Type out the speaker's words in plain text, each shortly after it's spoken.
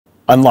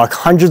Unlock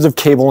hundreds of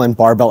cable and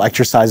barbell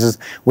exercises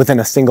within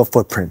a single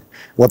footprint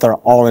with our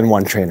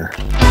all-in-one trainer.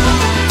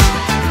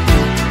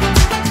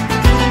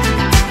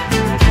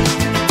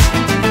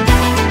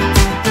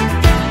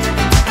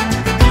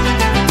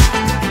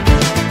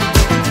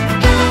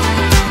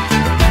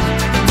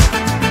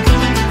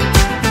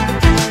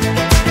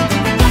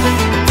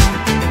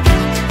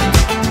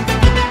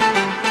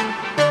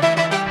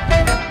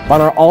 On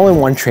our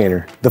all-in-one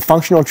trainer, the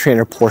functional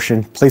trainer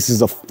portion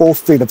places a full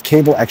fleet of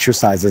cable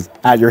exercises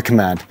at your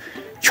command.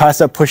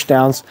 Tricep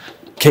pushdowns,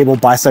 cable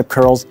bicep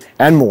curls,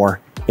 and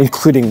more,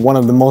 including one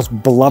of the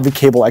most beloved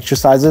cable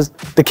exercises,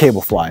 the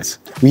cable flies.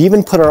 We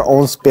even put our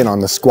own spin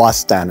on the squat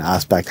stand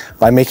aspect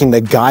by making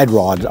the guide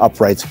rod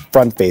uprights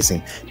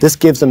front-facing. This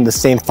gives them the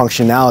same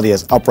functionality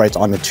as uprights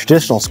on the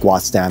traditional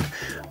squat stand.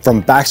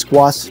 From back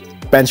squats,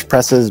 bench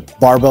presses,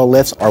 barbell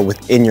lifts are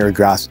within your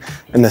grasp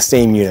in the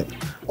same unit.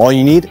 All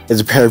you need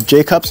is a pair of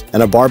J-cups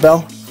and a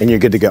barbell, and you're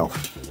good to go.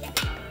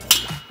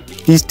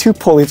 These two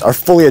pulleys are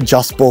fully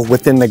adjustable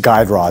within the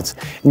guide rods,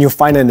 and you'll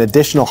find an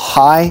additional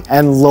high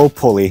and low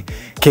pulley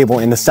cable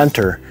in the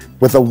center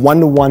with a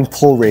 1-to-1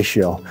 pull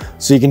ratio,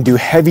 so you can do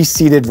heavy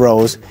seated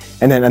rows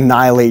and then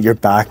annihilate your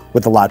back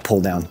with a lat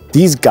pull down.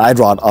 These guide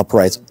rod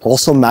uprights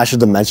also match the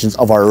dimensions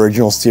of our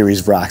original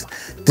series racks.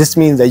 This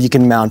means that you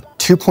can mount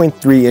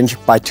 2.3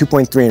 inch by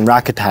 2.3 in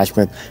rack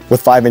attachment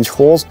with 5-inch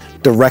holes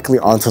directly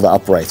onto the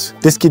uprights.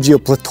 This gives you a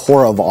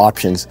plethora of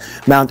options.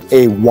 Mount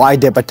a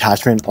Y-dip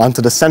attachment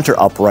onto the center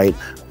upright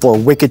for a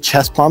wicked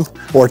chest pump,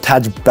 or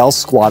attach bell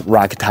squat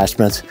rack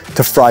attachments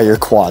to fry your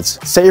quads.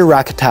 Set your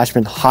rack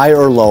attachment high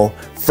or low,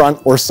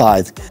 front or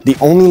sides. The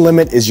only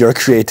limit is your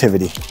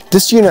creativity.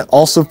 This unit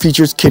also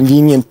features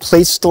convenient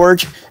plate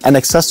storage and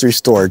accessory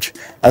storage,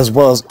 as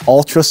well as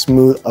ultra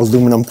smooth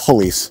aluminum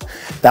pulleys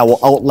that will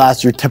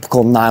outlast your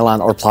typical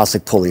nylon or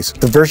plastic pulleys.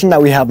 The version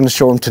that we have in the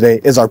showroom today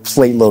is our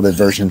plate loaded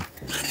version.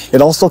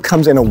 It also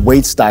comes in a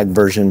weight stack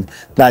version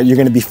that you're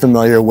going to be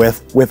familiar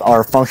with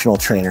our functional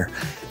trainer.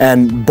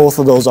 And both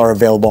of those are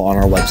available on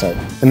our website.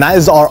 And that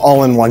is our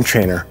all-in-one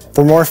trainer.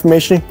 For more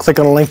information, click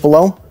on the link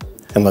below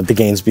and let the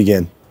gains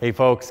begin. Hey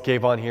folks,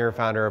 Kayvon here,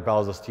 founder of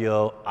Bells of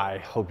Steel. I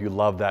hope you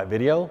loved that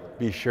video.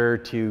 Be sure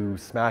to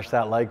smash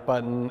that like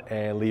button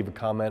and leave a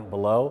comment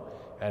below.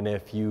 And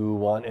if you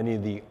want any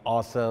of the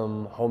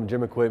awesome home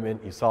gym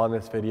equipment you saw in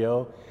this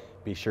video,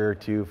 be sure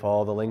to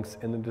follow the links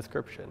in the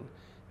description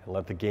and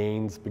let the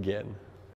gains begin.